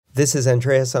This is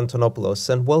Andreas Antonopoulos,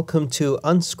 and welcome to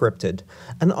Unscripted,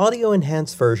 an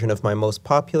audio-enhanced version of my most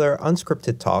popular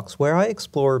unscripted talks where I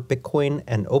explore Bitcoin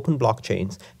and open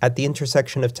blockchains at the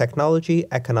intersection of technology,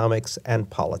 economics, and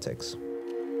politics.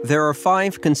 There are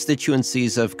 5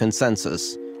 constituencies of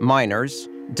consensus: miners,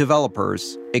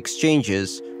 developers,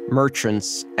 exchanges,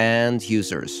 merchants, and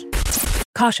users.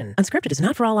 Caution, Unscripted is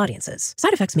not for all audiences.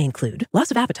 Side effects may include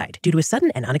loss of appetite due to a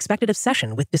sudden and unexpected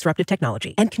obsession with disruptive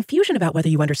technology, and confusion about whether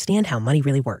you understand how money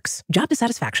really works. Job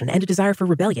dissatisfaction and a desire for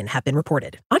rebellion have been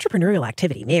reported. Entrepreneurial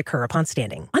activity may occur upon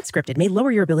standing. Unscripted may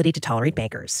lower your ability to tolerate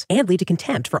bankers and lead to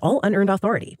contempt for all unearned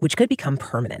authority, which could become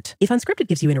permanent. If Unscripted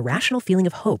gives you an irrational feeling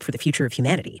of hope for the future of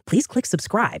humanity, please click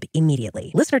subscribe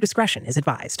immediately. Listener discretion is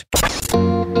advised.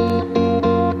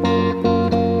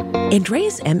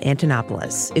 Andreas M.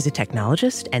 Antonopoulos is a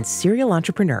technologist and serial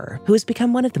entrepreneur who has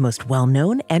become one of the most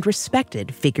well-known and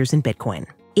respected figures in Bitcoin.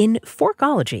 In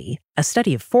Forkology, a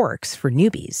study of forks for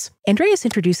newbies, Andreas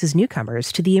introduces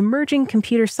newcomers to the emerging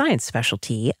computer science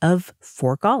specialty of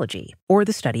Forkology, or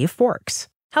the study of forks,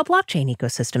 how blockchain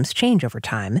ecosystems change over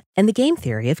time, and the game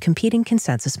theory of competing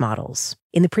consensus models.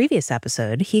 In the previous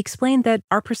episode, he explained that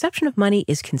our perception of money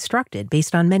is constructed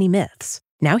based on many myths.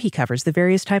 Now he covers the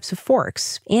various types of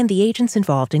forks and the agents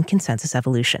involved in consensus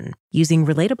evolution, using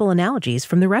relatable analogies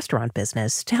from the restaurant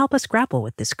business to help us grapple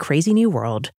with this crazy new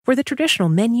world where the traditional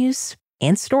menus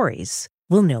and stories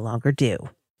will no longer do.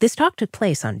 This talk took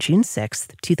place on June 6,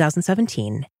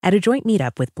 2017, at a joint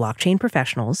meetup with blockchain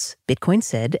professionals, Bitcoin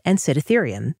Sid and Sid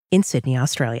Ethereum in Sydney,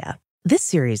 Australia. This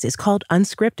series is called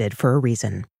Unscripted for a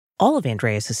reason. All of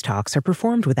Andreas's talks are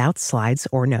performed without slides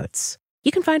or notes.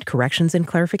 You can find corrections and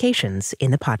clarifications in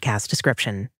the podcast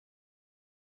description.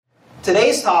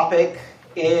 Today's topic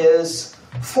is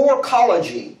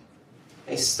Forkology,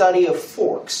 a study of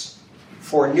forks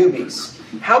for newbies.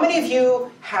 How many of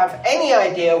you have any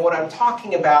idea what I'm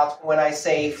talking about when I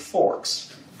say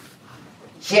forks?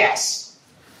 Yes.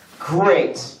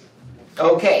 Great.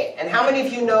 Okay, and how many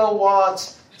of you know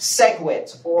what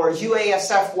SegWit or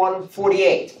UASF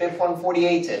 148, BIP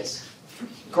 148 is?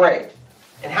 Great.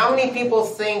 And how many people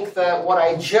think that what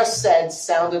I just said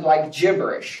sounded like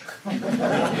gibberish?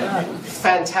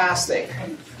 Fantastic.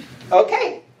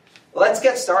 Okay, let's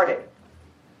get started.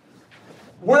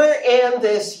 We're in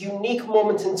this unique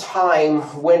moment in time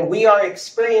when we are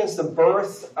experiencing the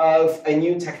birth of a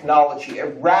new technology, a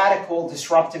radical,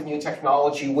 disruptive new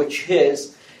technology, which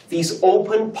is these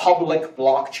open public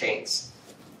blockchains.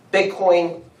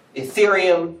 Bitcoin,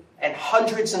 Ethereum, and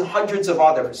hundreds of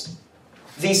others.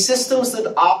 These systems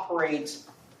that operate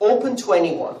open to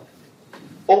anyone,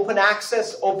 open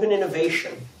access, open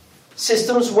innovation,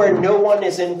 systems where no one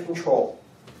is in control,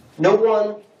 no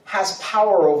one has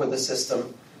power over the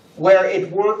system, where it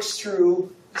works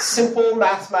through simple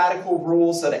mathematical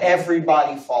rules that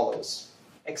everybody follows.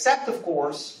 Except, of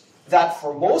course, that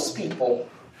for most people,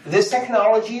 this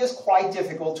technology is quite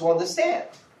difficult to understand.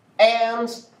 And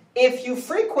if you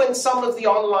frequent some of the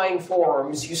online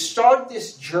forums, you start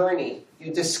this journey.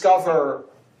 You discover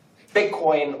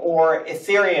Bitcoin or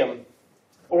Ethereum,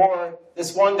 or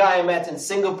this one guy I met in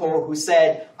Singapore who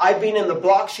said, I've been in the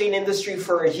blockchain industry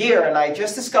for a year and I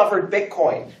just discovered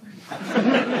Bitcoin.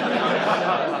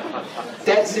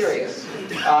 Dead serious.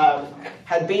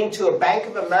 Had been to a Bank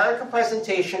of America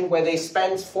presentation where they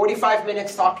spent 45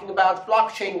 minutes talking about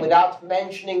blockchain without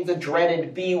mentioning the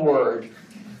dreaded B word,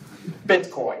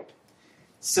 Bitcoin.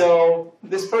 So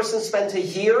this person spent a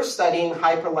year studying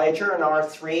Hyperledger and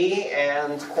R3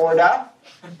 and Corda,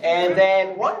 and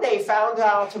then one day found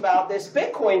out about this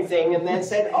Bitcoin thing and then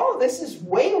said, oh, this is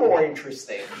way more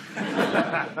interesting.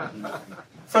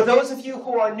 For those of you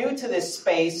who are new to this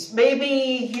space,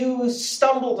 maybe you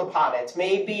stumbled upon it.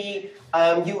 Maybe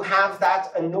you have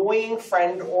that annoying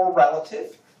friend or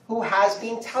relative who has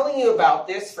been telling you about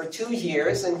this for 2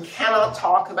 years and cannot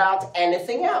talk about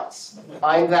anything else.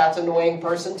 I'm that annoying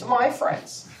person to my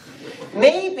friends.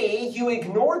 Maybe you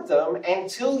ignored them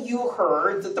until you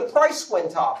heard that the price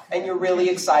went up and you're really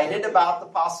excited about the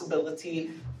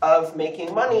possibility of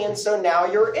making money, and so now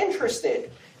you're interested.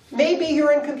 Maybe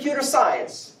you're in computer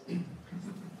science.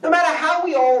 No matter how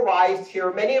we all arrived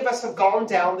here, many of us have gone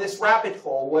down this rabbit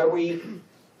hole where we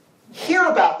hear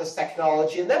about this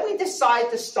technology, and then we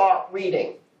decide to start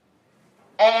reading.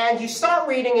 And you start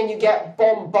reading and you get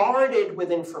bombarded with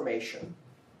information.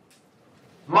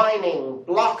 Mining,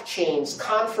 blockchains,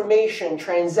 confirmation,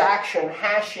 transaction,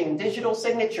 hashing, digital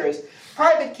signatures,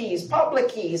 private keys, public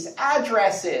keys,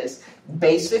 addresses,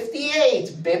 base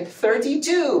 58, BIP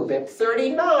 32, BIP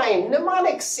 39,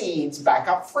 mnemonic seeds,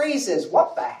 backup phrases.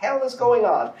 What the hell is going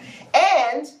on?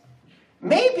 And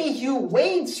maybe you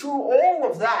wade through all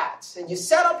of that, and you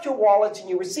set up your wallet, and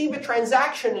you receive a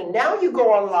transaction, and now you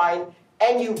go online,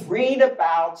 and you read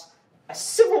about a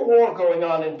civil war going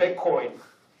on in Bitcoin.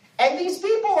 And these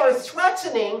people are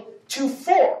threatening to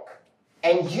fork.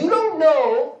 And you don't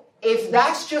know if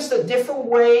that's just a different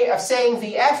way of saying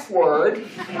the F word,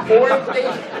 or if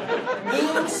they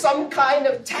mean some kind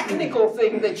of technical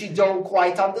thing that you don't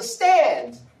quite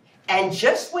understand. And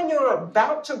just when you're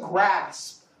about to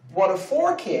grasp what a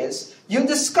fork is, you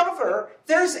discover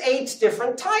there's 8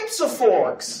 different types of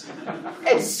forks.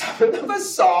 And some of them are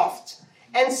soft,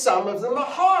 and some of them are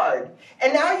hard.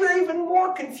 And now you're even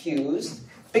more confused,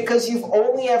 because you've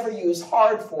only ever used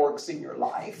hard forks in your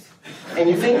life, and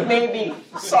you think maybe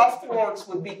soft forks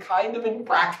would be kind of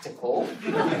impractical,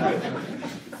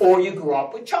 or you grew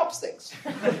up with chopsticks.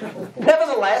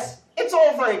 Nevertheless, it's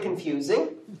all very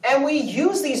confusing, and we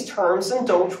use these terms and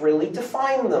don't really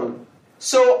define them.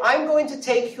 So I'm going to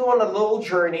take you on a little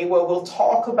journey where we'll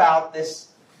talk about this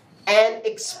and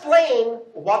explain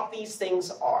what these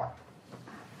things are.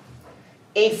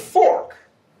 A fork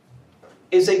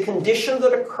is a condition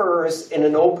that occurs in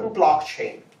an open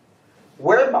blockchain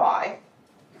whereby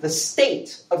the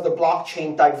state of the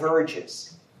blockchain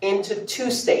diverges into 2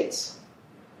 states,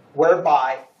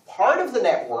 whereby part of the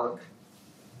network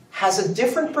has a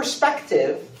different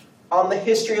perspective on the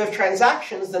history of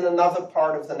transactions than another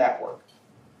part of the network.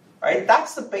 Right?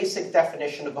 That's the basic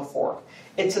definition of a fork.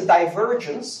 It's a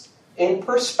divergence in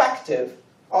perspective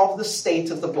of the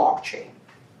state of the blockchain.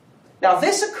 Now,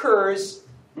 this occurs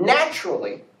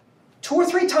naturally 2 or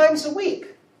 3 times a week.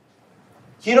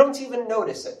 You don't even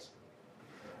notice it.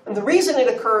 And the reason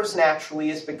it occurs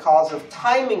naturally is because of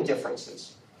timing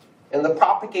differences in the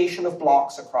propagation of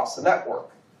blocks across the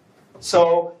network.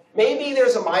 So maybe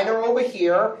there's a miner over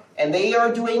here, and they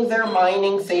are doing their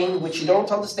mining thing, which you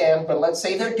don't understand, but let's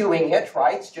say they're doing it,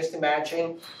 right? Just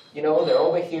imagine, they're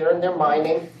over here and they're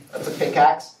mining. That's a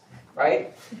pickaxe,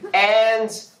 right? And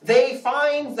they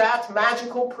find that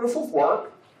magical proof of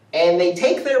work, and they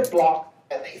take their block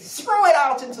and they throw it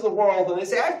out into the world, and they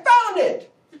say, I found it!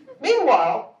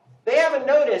 Meanwhile, they haven't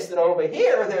noticed that over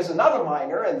here there's another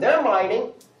miner, and they're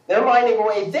mining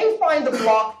away. They find the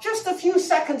block just a few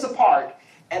seconds apart,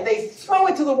 and they throw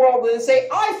it to the world and they say,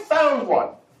 I found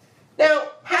one. Now,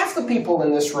 half the people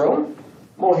in this room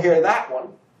will hear that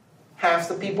one. Half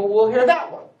the people will hear that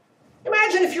one.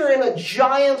 Imagine if you're in a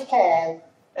giant hall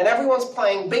and everyone's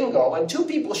playing bingo, and 2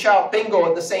 people shout bingo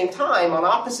at the same time on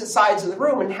opposite sides of the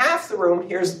room, and half the room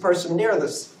hears the person near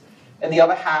this, and the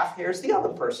other half hears the other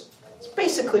person. It's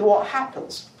basically what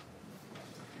happens.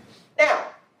 Now,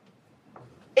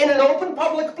 in an open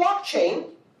public blockchain,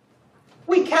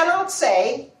 we cannot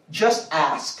say, just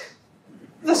ask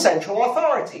the central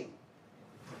authority,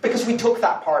 because we took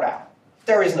that part out.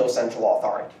 There is no central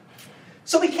authority.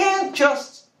 So we can't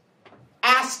just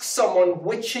ask someone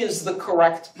which is the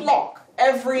correct block.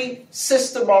 Every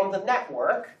system on the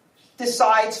network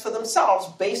decides for themselves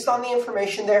based on the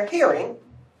information they're hearing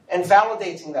and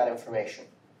validating that information.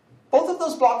 Both of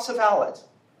those blocks are valid.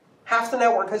 Half the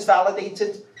network has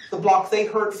validated the block they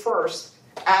heard first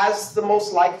as the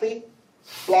most likely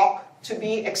block to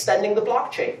be extending the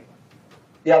blockchain.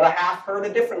 The other half heard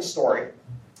a different story.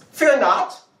 Fear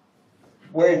not,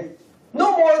 we're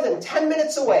no more than 10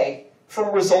 minutes away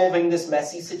from resolving this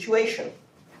messy situation.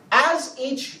 As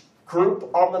each group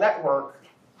on the network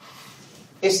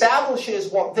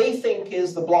establishes what they think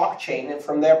is the blockchain, and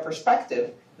from their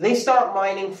perspective, they start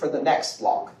mining for the next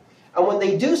block. And when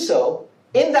they do so,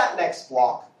 in that next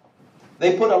block,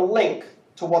 they put a link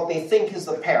to what they think is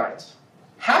the parent.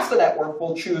 Half the network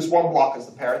will choose one block as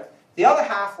the parent, the other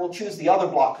half will choose the other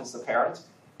block as the parent,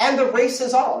 and the race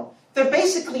is on. They're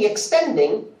basically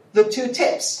extending the 2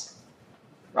 tips,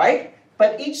 right?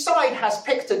 But each side has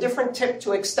picked a different tip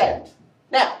to extend.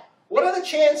 Now, what are the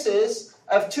chances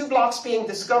of 2 blocks being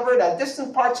discovered at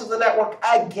distant parts of the network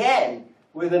again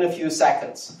within a few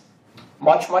seconds?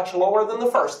 Much, much lower than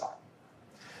the first time.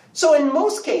 So in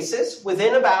most cases,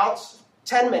 within about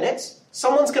 10 minutes,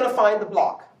 someone's going to find the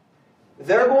block.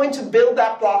 They're going to build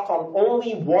that block on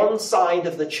only one side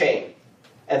of the chain,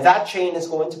 and that chain is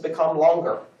going to become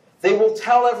longer. They will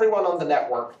tell everyone on the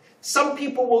network. Some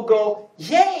people will go,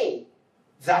 yay!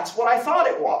 That's what I thought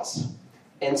it was.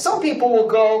 And some people will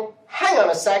go, hang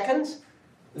on a second,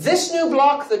 this new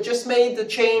block that just made the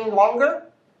chain longer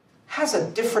has a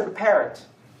different parent,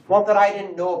 one that I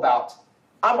didn't know about.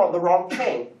 I'm on the wrong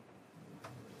chain.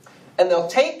 And they'll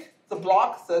take the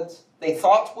block that they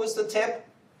thought was the tip,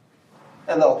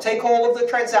 and they'll take all of the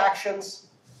transactions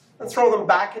and throw them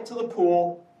back into the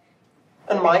pool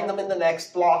and mine them in the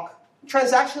next block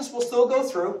transactions will still go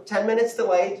through, 10 minutes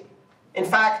delayed. In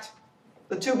fact,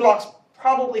 the two blocks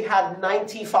probably had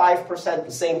 95%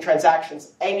 the same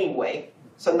transactions anyway,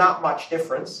 so not much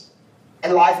difference.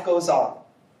 And life goes on.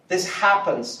 This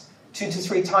happens 2 to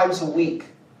 3 times a week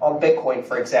on Bitcoin,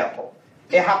 for example.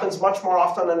 It happens much more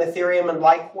often on Ethereum and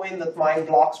Litecoin that mine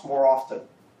blocks more often.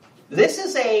 This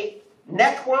is a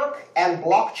network and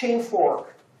blockchain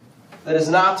fork that is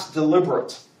not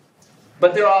deliberate.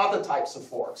 But there are other types of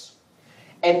forks.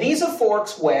 And these are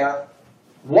forks where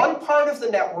one part of the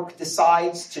network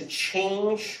decides to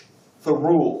change the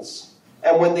rules.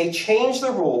 And when they change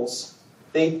the rules,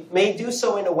 they may do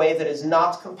so in a way that is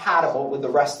not compatible with the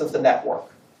rest of the network.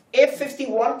 If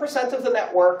 51% of the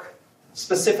network,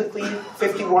 specifically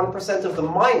 51% of the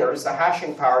miners, the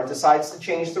hashing power, decides to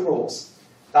change the rules,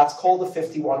 that's called a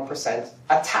 51%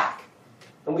 attack.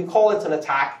 And we call it an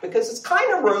attack because it's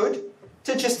kind of rude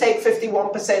to just take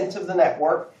 51% of the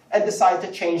network and decide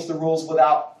to change the rules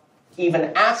without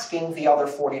even asking the other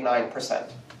 49%.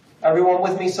 Everyone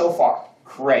with me so far?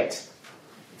 Great.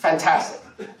 Fantastic.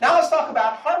 Now let's talk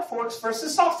about hard forks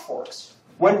versus soft forks.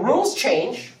 When rules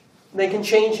change, they can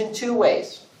change in 2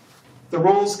 ways. The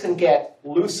rules can get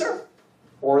looser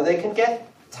or they can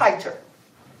get tighter.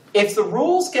 If the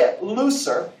rules get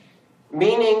looser,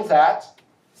 meaning that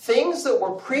things that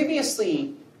were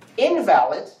previously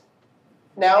invalid,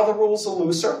 now the rules are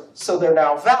looser, so they're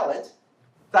now valid,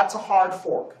 that's a hard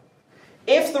fork.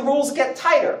 If the rules get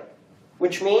tighter,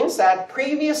 which means that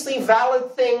previously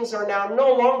valid things are now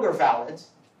no longer valid,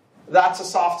 that's a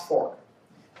soft fork.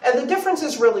 And the difference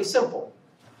is really simple.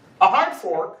 A hard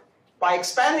fork, by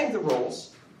expanding the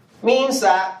rules, means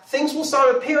that things will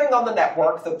start appearing on the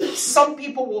network that some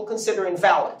people will consider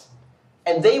invalid,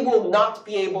 and they will not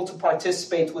be able to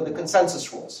participate with the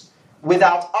consensus rules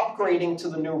without upgrading to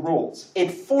the new rules.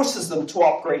 It forces them to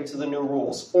upgrade to the new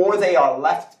rules, or they are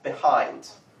left behind.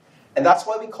 And that's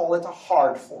why we call it a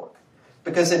hard fork,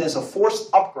 because it is a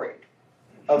forced upgrade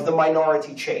of the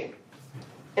minority chain.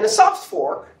 In a soft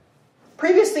fork,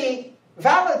 previously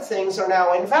valid things are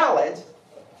now invalid,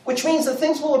 which means that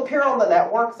things will appear on the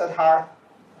network that have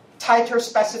tighter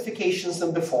specifications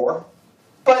than before,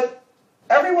 but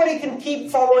everybody can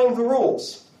keep following the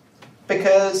rules,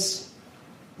 because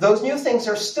those new things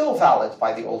are still valid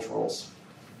by the old rules,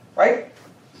 right?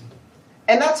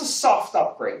 And that's a soft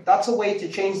upgrade. That's a way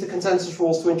to change the consensus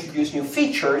rules to introduce new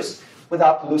features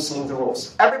without loosening the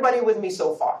rules. Everybody with me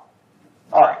so far?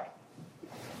 All right.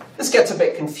 This gets a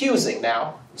bit confusing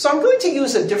now. So I'm going to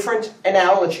use a different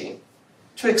analogy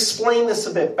to explain this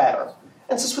a bit better.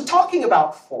 And since we're talking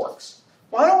about forks,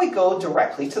 why don't we go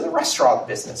directly to the restaurant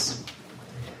business?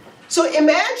 So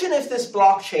imagine if this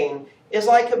blockchain is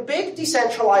like a big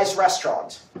decentralized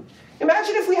restaurant.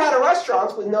 Imagine if we had a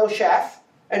restaurant with no chef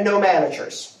and no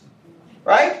managers,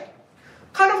 right?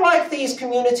 Kind of like these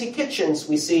community kitchens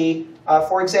we see,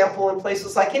 for example, in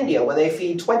places like India, where they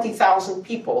feed 20,000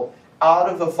 people out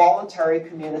of a voluntary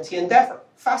community endeavor.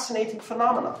 Fascinating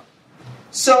phenomenon.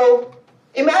 So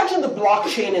imagine the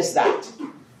blockchain is that.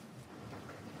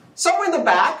 Somewhere in the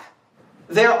back,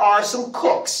 there are some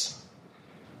cooks.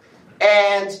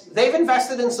 And they've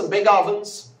invested in some big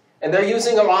ovens, and they're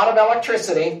using a lot of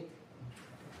electricity,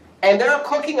 and they're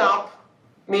cooking up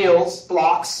meals,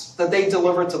 blocks, that they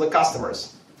deliver to the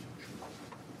customers.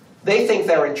 They think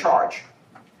they're in charge.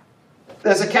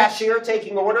 There's a cashier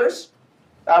taking orders.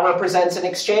 That represents an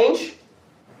exchange.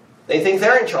 They think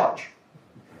they're in charge.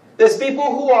 There's people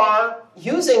who are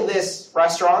using this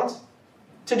restaurant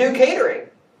to do catering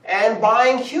and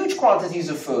buying huge quantities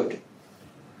of food.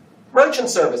 Merchant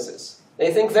services.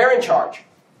 They think they're in charge.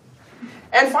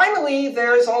 And finally,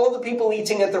 there's all of the people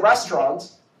eating at the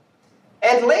restaurant.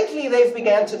 And lately, they've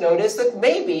begun to notice that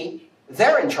maybe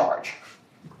they're in charge.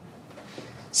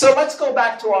 So let's go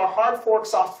back to our hard fork,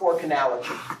 soft fork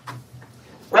analogy.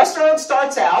 Restaurant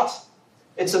starts out,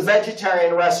 it's a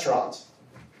vegetarian restaurant.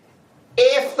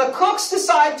 If the cooks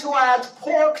decide to add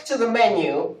pork to the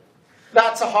menu,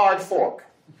 that's a hard fork.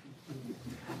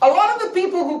 A lot of the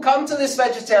people who come to this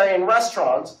vegetarian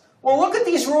restaurant will look at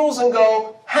these rules and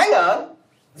go, hang on,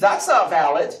 that's not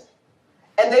valid.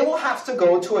 And they will have to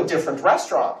go to a different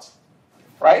restaurant,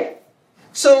 right?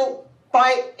 So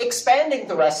by expanding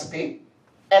the recipe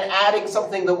and adding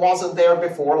something that wasn't there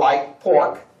before, like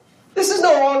pork, this is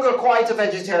no longer quite a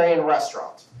vegetarian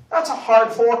restaurant. That's a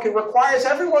hard fork. It requires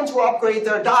everyone to upgrade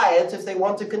their diet if they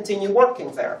want to continue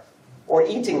working there or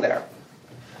eating there.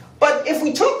 But if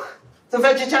we took the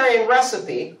vegetarian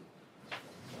recipe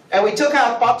and we took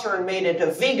out butter and made it a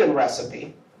vegan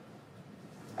recipe,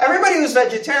 everybody who's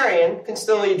vegetarian can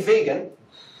still eat vegan,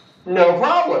 no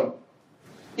problem.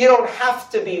 You don't have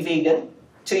to be vegan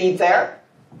to eat there.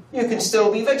 You can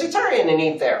still be vegetarian and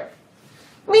eat there.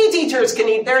 Meat eaters can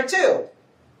eat there too.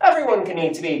 Everyone can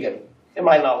eat vegan. They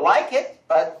might not like it,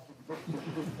 but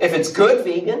if it's good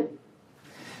vegan.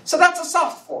 So that's a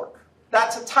soft fork.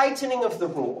 That's a tightening of the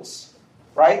rules,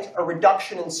 right? A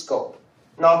reduction in scope,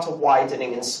 not a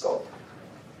widening in scope.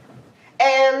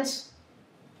 And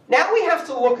now we have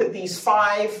to look at these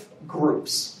 5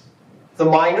 groups. The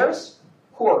miners,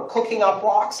 who are cooking up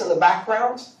blocks in the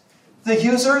background. The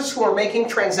users, who are making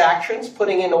transactions,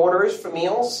 putting in orders for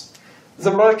meals.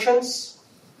 The merchants,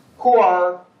 who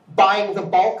are buying the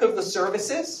bulk of the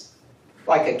services,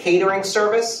 like a catering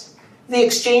service. The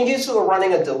exchanges, who are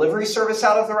running a delivery service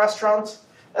out of the restaurant.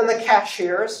 And the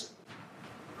cashiers,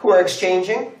 who are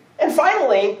exchanging. And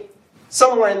finally,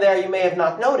 somewhere in there you may have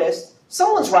not noticed,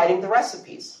 someone's writing the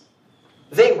recipes.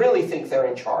 They really think they're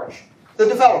in charge. The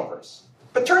developers.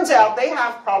 But turns out they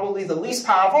have probably the least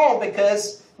power of all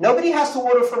because nobody has to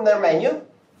order from their menu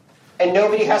and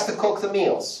nobody has to cook the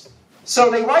meals.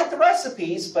 So they write the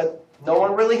recipes, but no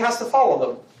one really has to follow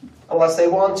them unless they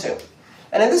want to.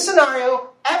 And in this scenario,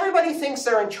 everybody thinks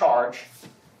they're in charge,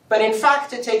 but in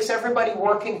fact it takes everybody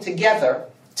working together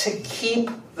to keep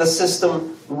the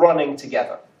system running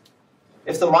together.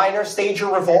 If the miners stage a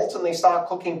revolt and they start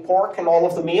cooking pork in all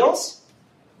of the meals,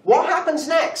 what happens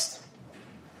next?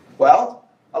 Well,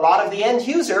 a lot of the end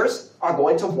users are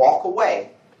going to walk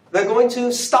away. They're going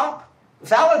to stop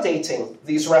validating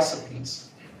these recipes.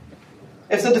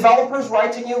 If the developers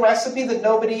write a new recipe that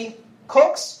nobody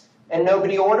cooks and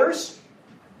nobody orders,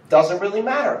 doesn't really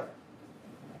matter.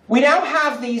 We now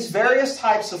have these various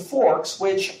types of forks,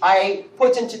 which I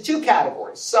put into 2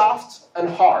 categories, soft and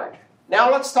hard. Now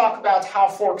let's talk about how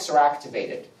forks are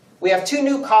activated. We have 2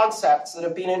 new concepts that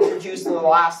have been introduced in the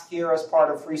last year as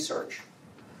part of research.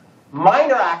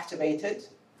 Miner activated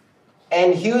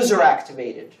and user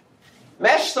activated.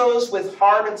 Mesh those with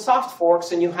hard and soft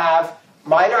forks and you have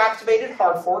miner activated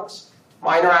hard forks,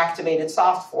 miner activated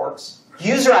soft forks,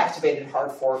 user activated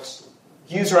hard forks,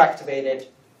 user activated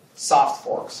soft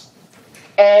forks.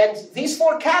 And these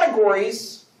 4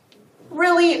 categories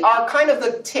really are kind of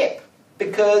the tip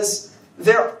because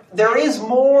there is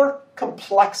more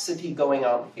complexity going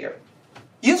on here.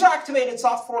 User-activated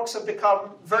soft forks have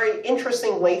become very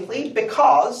interesting lately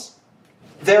because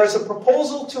there is a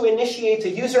proposal to initiate a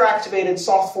user-activated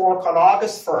soft fork on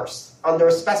August 1st under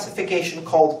a specification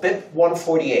called BIP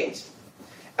 148.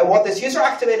 And what this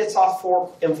user-activated soft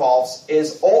fork involves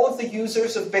is all of the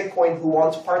users of Bitcoin who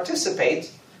want to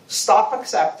participate stop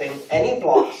accepting any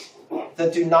blocks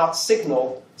that do not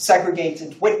signal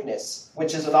segregated witness,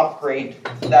 which is an upgrade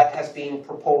that has been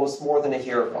proposed more than a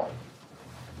year ago.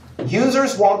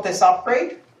 Users want this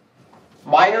upgrade.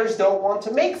 Miners don't want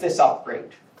to make this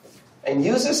upgrade. And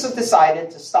users have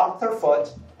decided to stomp their foot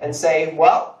and say,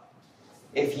 well,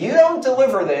 if you don't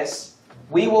deliver this,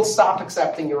 we will stop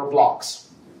accepting your blocks.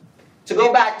 To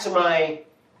go back to my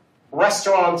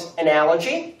restaurant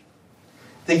analogy,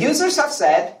 the users have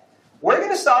said, we're going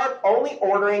to start only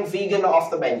ordering vegan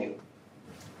off the menu.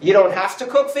 You don't have to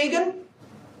cook vegan,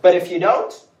 but if you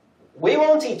don't, we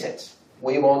won't eat it.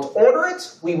 We won't order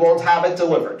it. We won't have it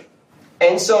delivered.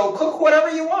 And so cook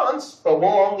whatever you want, but we'll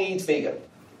only eat vegan,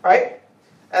 right?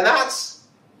 And that's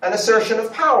an assertion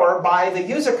of power by the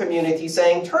user community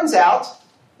saying, turns out,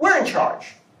 we're in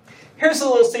charge. Here's a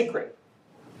little secret.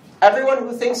 Everyone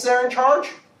who thinks they're in charge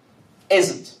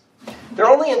isn't. They're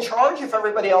only in charge if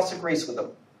everybody else agrees with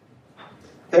them.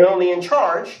 They're only in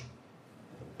charge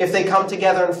if they come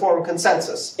together and form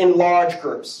consensus in large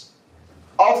groups.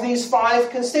 Of these 5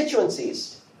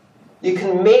 constituencies, you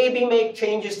can maybe make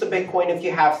changes to Bitcoin if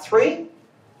you have 3.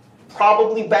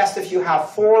 Probably best if you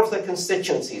have 4 of the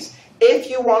constituencies. If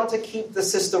you want to keep the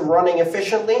system running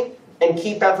efficiently and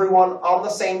keep everyone on the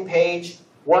same page,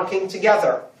 working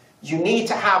together, you need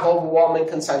to have overwhelming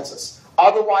consensus.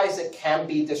 Otherwise, it can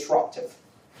be disruptive.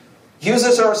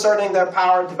 Users are asserting their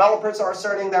power, developers are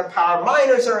asserting their power,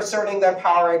 miners are asserting their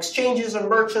power, exchanges and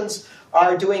merchants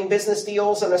are doing business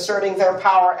deals and asserting their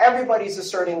power. Everybody's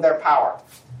asserting their power.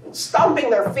 Stomping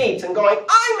their feet and going,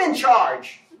 I'm in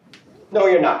charge. No,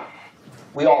 you're not.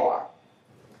 We all are.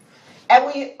 And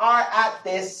we are at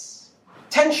this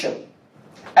tension.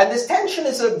 And this tension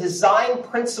is a design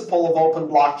principle of open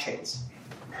blockchains.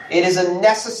 It is a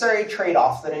necessary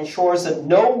trade-off that ensures that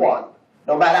no one,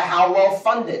 no matter how well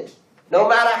funded, no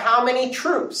matter how many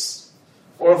troops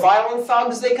or violent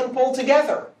thugs they can pull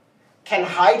together, can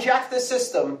hijack the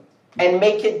system and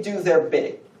make it do their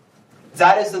bidding.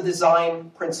 That is the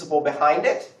design principle behind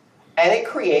it, and it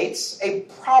creates a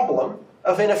problem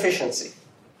of inefficiency.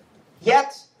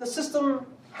 Yet, the system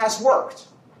has worked.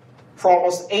 for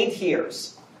almost 8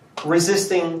 years,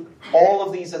 resisting all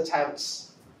of these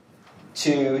attempts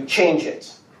to change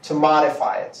it, to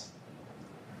modify it.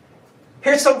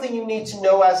 Here's something you need to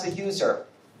know as a user.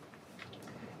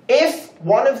 If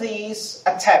one of these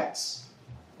attempts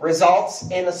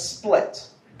results in a split,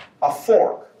 a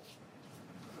fork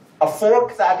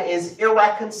that is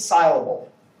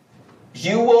irreconcilable,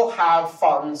 you will have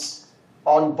funds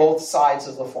on both sides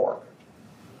of the fork.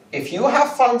 If you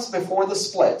have funds before the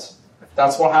split,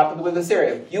 that's what happened with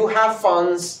Ethereum. You have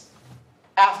funds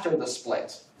after the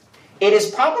split. It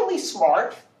is probably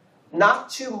smart not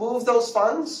to move those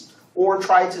funds or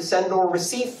try to send or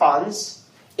receive funds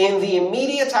in the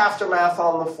immediate aftermath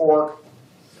on the fork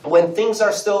when things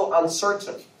are still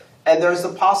uncertain. And there's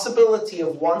the possibility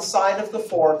of one side of the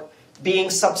fork being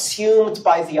subsumed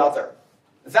by the other.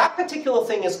 That particular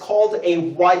thing is called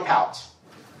a wipeout.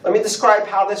 Let me describe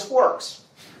how this works.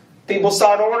 People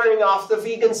start ordering off the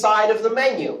vegan side of the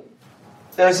menu.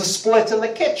 There's a split in the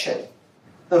kitchen.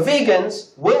 The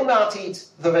vegans will not eat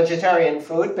the vegetarian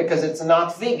food because it's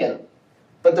not vegan.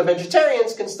 But the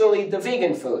vegetarians can still eat the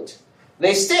vegan food.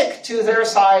 They stick to their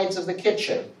sides of the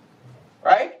kitchen,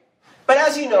 right? But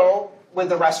as you know, with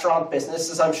the restaurant business,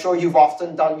 as I'm sure you've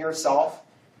often done yourself,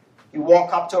 you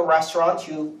walk up to a restaurant,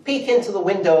 you peek into the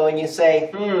window and you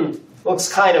say,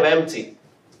 looks kind of empty.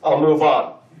 I'll move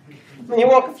on. And you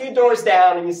walk a few doors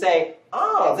down and you say,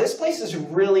 this place is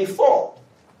really full.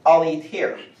 I'll eat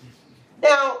here.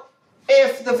 Now,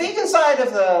 if the vegan side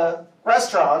of the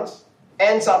restaurant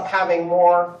ends up having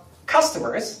more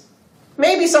customers,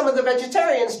 maybe some of the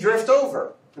vegetarians drift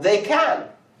over. They can.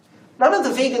 None of the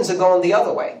vegans are going the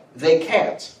other way. They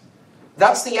can't.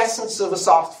 That's the essence of a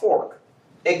soft fork.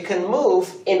 It can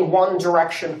move in one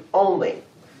direction only.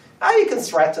 Now you can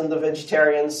threaten the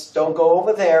vegetarians, don't go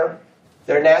over there.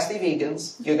 They're nasty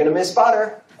vegans. You're going to miss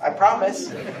butter, I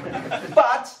promise.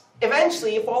 But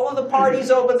eventually, if all of the party's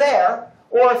over there,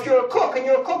 or if you're a cook and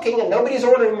you're cooking and nobody's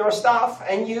ordering your stuff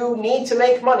and you need to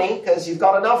make money because you've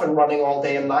got an oven running all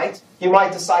day and night, you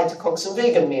might decide to cook some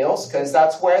vegan meals because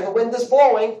that's where the wind is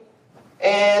blowing.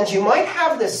 And you might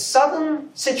have this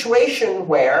sudden situation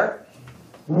where,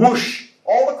 whoosh,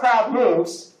 all the crowd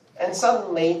moves and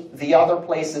suddenly the other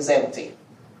place is empty.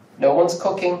 No one's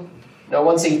cooking, no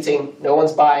one's eating, no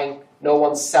one's buying, no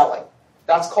one's selling.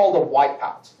 That's called a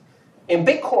wipeout. In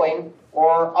Bitcoin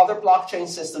or other blockchain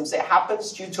systems, it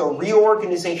happens due to a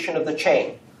reorganization of the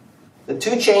chain. The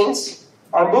two chains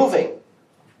are moving.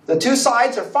 The two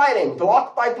sides are fighting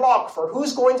block by block for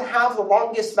who's going to have the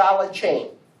longest valid chain.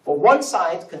 But one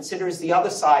side considers the other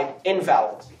side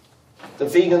invalid. The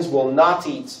vegans will not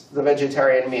eat the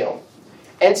vegetarian meal.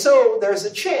 And so there's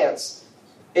a chance,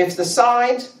 if the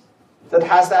side that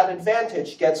has that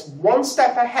advantage gets one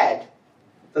step ahead,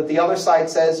 that the other side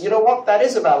says, you know what, that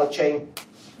is a valid chain,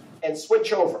 and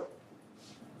switch over.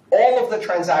 All of the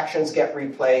transactions get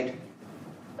replayed,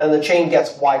 and the chain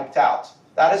gets wiped out.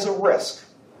 That is a risk.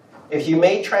 If you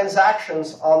made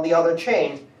transactions on the other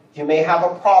chain, you may have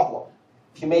a problem.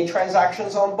 If you made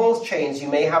transactions on both chains, you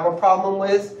may have a problem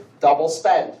with double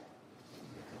spend.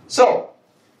 So,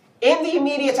 in the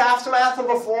immediate aftermath of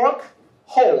a fork,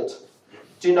 hold.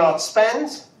 Do not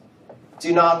spend.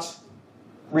 Do not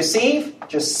receive.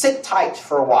 Just sit tight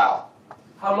for a while.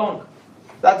 How long?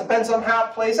 That depends on how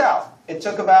it plays out. It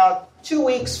took about 2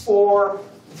 weeks for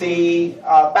the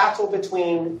battle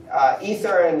between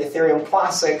Ether and Ethereum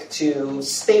Classic to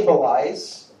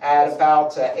stabilize at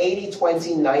about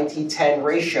 80-20, 90-10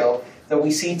 ratio that we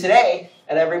see today,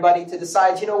 and everybody to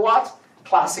decide, you know what?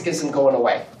 Classic isn't going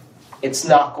away. It's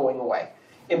not going away.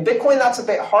 In Bitcoin, that's a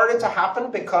bit harder to happen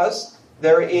because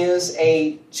there is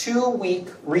a 2-week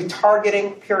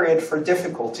retargeting period for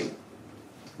difficulty.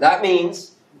 That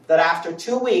means that after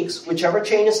 2 weeks, whichever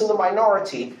chain is in the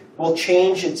minority will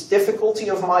change its difficulty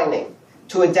of mining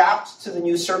to adapt to the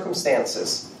new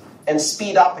circumstances and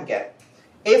speed up again.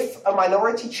 If a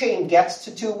minority chain gets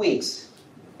to 2 weeks,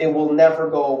 it will never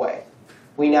go away.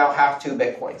 We now have 2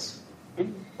 Bitcoins,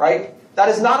 right? That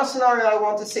is not a scenario I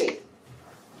want to see.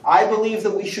 I believe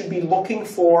that we should be looking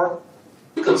for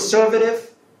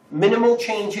conservative, minimal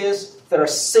changes that are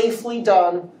safely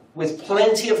done with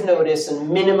plenty of notice and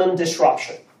minimum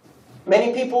disruption.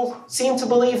 Many people seem to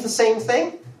believe the same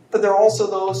thing, but there are also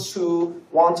those who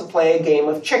want to play a game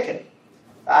of chicken.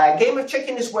 A game of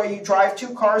chicken is where you drive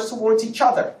 2 cars towards each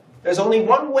other. There's only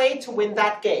one way to win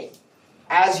that game.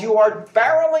 As you are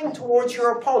barreling towards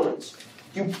your opponent,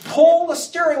 you pull the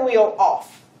steering wheel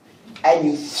off and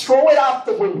you throw it out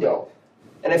the window.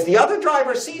 And if the other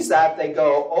driver sees that, they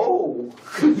go, oh,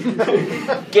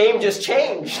 game just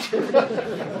changed.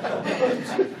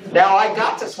 Now, I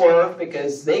got to swerve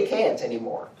because they can't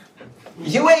anymore.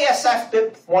 UASF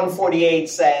BIP 148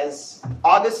 says,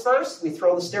 August 1st, we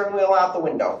throw the steering wheel out the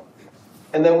window,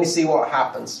 and then we see what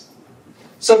happens.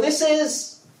 So this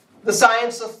is the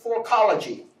science of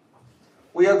Forkology.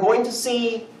 We are going to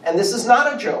see, and this is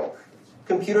not a joke,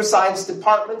 computer science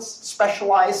departments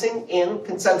specializing in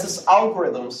consensus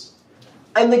algorithms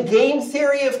and the game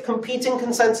theory of competing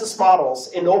consensus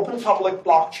models in open public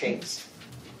blockchains.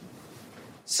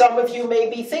 Some of you may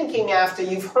be thinking after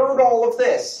you've heard all of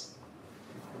this,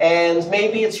 and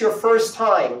maybe it's your first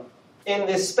time in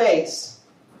this space,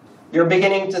 you're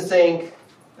beginning to think,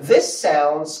 this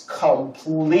sounds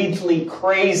completely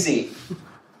crazy.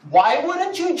 Why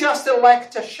wouldn't you just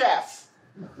elect a chef?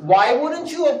 Why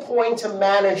wouldn't you appoint a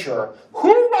manager?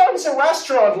 Who runs a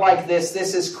restaurant like this?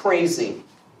 This is crazy.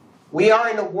 We are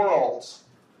in a world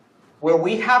where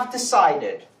we have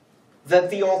decided that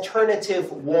the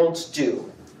alternative won't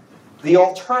do. The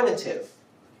alternative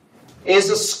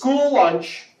is a school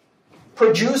lunch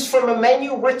produced from a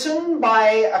menu written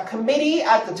by a committee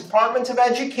at the Department of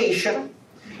Education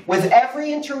with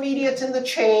every intermediate in the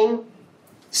chain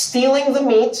stealing the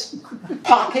meat,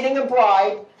 pocketing a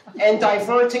bribe, and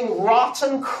diverting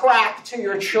rotten crap to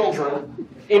your children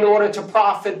in order to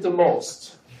profit the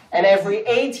most. And every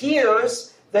 8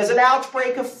 years, there's an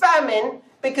outbreak of famine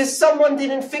because someone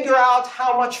didn't figure out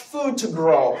how much food to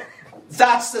grow.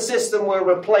 That's the system we're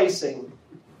replacing.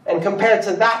 And compared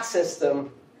to that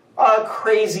system, our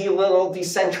crazy little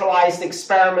decentralized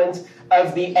experiment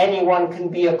of the anyone can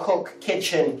be a cook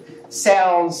kitchen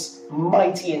sounds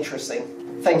mighty interesting.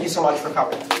 Thank you so much for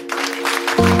coming.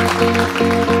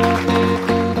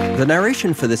 The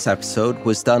narration for this episode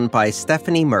was done by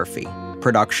Stephanie Murphy.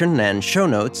 Production and show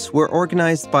notes were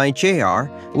organized by JR,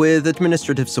 with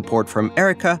administrative support from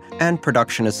Erica and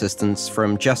production assistance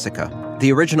from Jessica.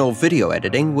 The original video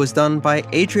editing was done by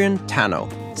Adrian Tano.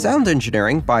 Sound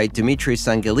engineering by Dimitri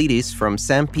Sangilidis from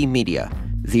Sampi Media.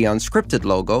 The unscripted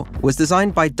logo was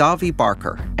designed by Davi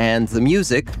Barker, and the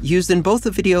music used in both the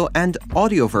video and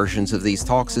audio versions of these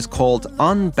talks is called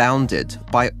Unbounded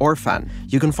by Orphan.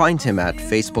 You can find him at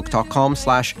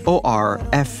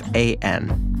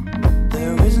facebook.com/ORFAN.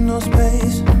 There is no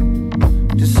space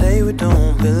to say we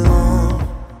don't belong.